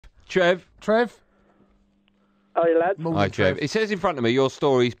Trev. Hi, lads. Hi, Trev. It says in front of me your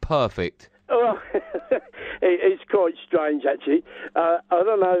story's perfect. Oh, it's quite strange, actually. I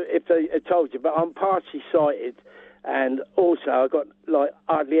don't know if they told you, but I'm partially sighted, and also I've got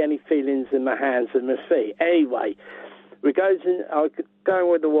hardly any feelings in my hands and my feet. Anyway, I'm going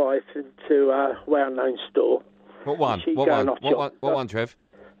with the wife into a well-known store. What one? What one, Trev?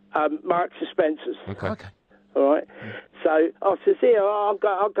 Marks and Spencer's. Okay. All right. So I said, I'm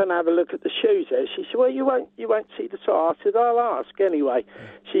going to have a look at the shoes there. She said, well, you won't see the size. I said, I'll ask anyway.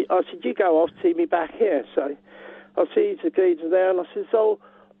 I said, you go off, see me back here. So I see the geezer there, and I said, so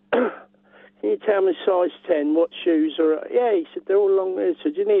can you tell me size 10, what shoes are... Yeah, he said, they're all long there. So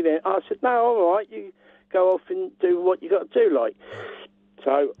do you need it? I said, no, all right, you go off and do what you got to do, like.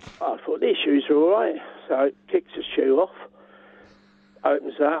 So I thought, these shoes are all right. So kicks the shoe off,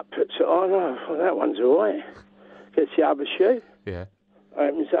 opens it up, puts it on. Oh, well, that one's all right. Gets the other shoe. Yeah.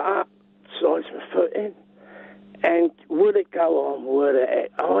 Opens it up, slides my foot in. And would it go on? Would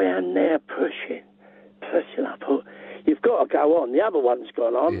it? I am there pushing. I thought, you've got to go on. The other one's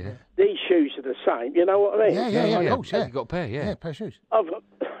gone on. Yeah. These shoes are the same. You know what I mean? Yeah. Of course, yeah. You've got a pair, yeah. Yeah, a pair of shoes. I've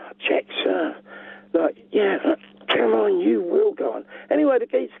checked, sir. Come on, you will go on. Anyway, the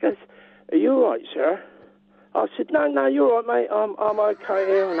geezer goes, are you all right, sir? I said, no, you're all right, mate. I'm okay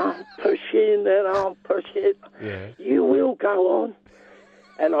here, and I'm pushing, and I'm pushing. Yeah. You will go on.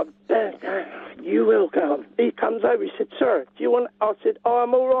 And you will go on. He comes over, he said, sir, do you want... I said,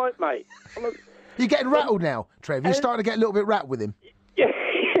 I'm all right, mate. You're getting rattled now, Trev. You're starting to get a little bit rattled with him. Yeah,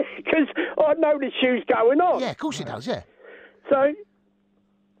 because I know the shoe's going on. Yeah, of course he does, yeah. So,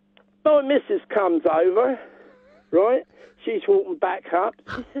 my missus comes over, right? She's walking back up.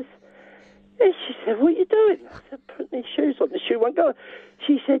 She said, what are you doing? I said, putting these shoes on. The shoe won't go on.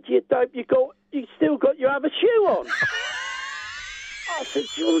 She said, you dope, you still got your other shoe on. I said,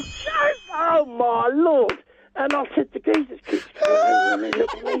 you're joking. Oh, my Lord. And I said, the geezer keeps coming over and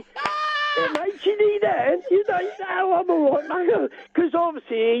look at me. Yeah, mate, you need that. You know, I'm all right, mate. Because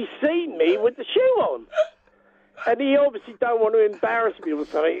obviously he's seen me with the shoe on. And he obviously don't want to embarrass me or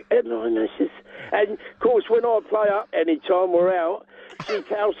something. And, of course, when I play up any time we're out, she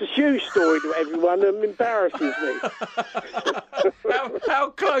tells the shoe story to everyone and embarrasses me. How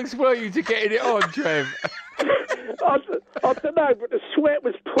close were you to getting it on, Trev? I don't know, but the sweat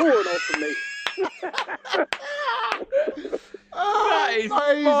was pouring off of me. That is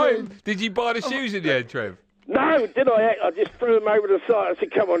fine. Did you buy the shoes in the end, Trev? No, did I? I just threw them over the side. I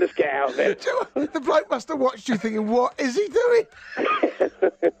said, come on, let's get out of there. The bloke must have watched you thinking, what is he doing?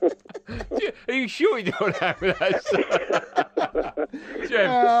 Are you sure you don't have that? Trev,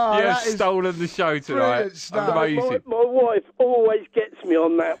 you have stolen the show tonight. Amazing. My wife always gets me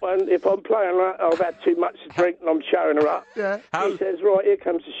on that one. If I'm playing like I've had too much to drink and I'm showing her up, she says, right, here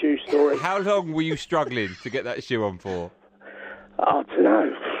comes the shoe story. How long were you struggling to get that shoe on for? I don't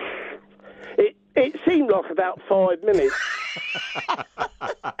know. It seemed like about 5 minutes.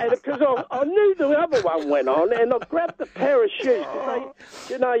 And because I knew the other one went on, and I grabbed the pair of shoes, because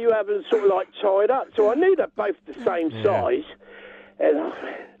you have them sort of like tied up. So I knew they're both the same size. And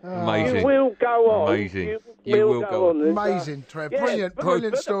amazing. You will go on. Amazing. You will go on. Amazing, Trev.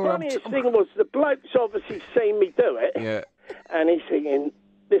 Brilliant story. The funniest thing was the bloke's obviously seen me do it. Yeah. And he's thinking,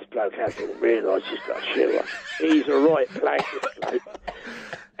 this bloke hasn't realised he's got a shoe on. He's a right plank, this bloke.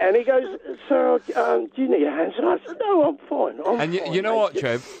 And he goes, sir, do you need a hand? And I said, no, I'm fine. And you know what,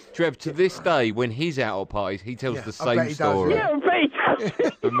 Trev? Trev, to this day, when he's out at parties, he tells the same story. Yeah, I bet he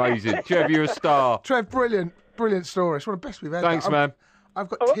does. Amazing. Trev, you're a star. Trev, brilliant story. It's one of the best we've had. Thanks, man. I've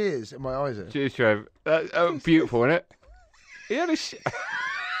got tears in my eyes. Cheers, Trev. Beautiful, isn't it? He had a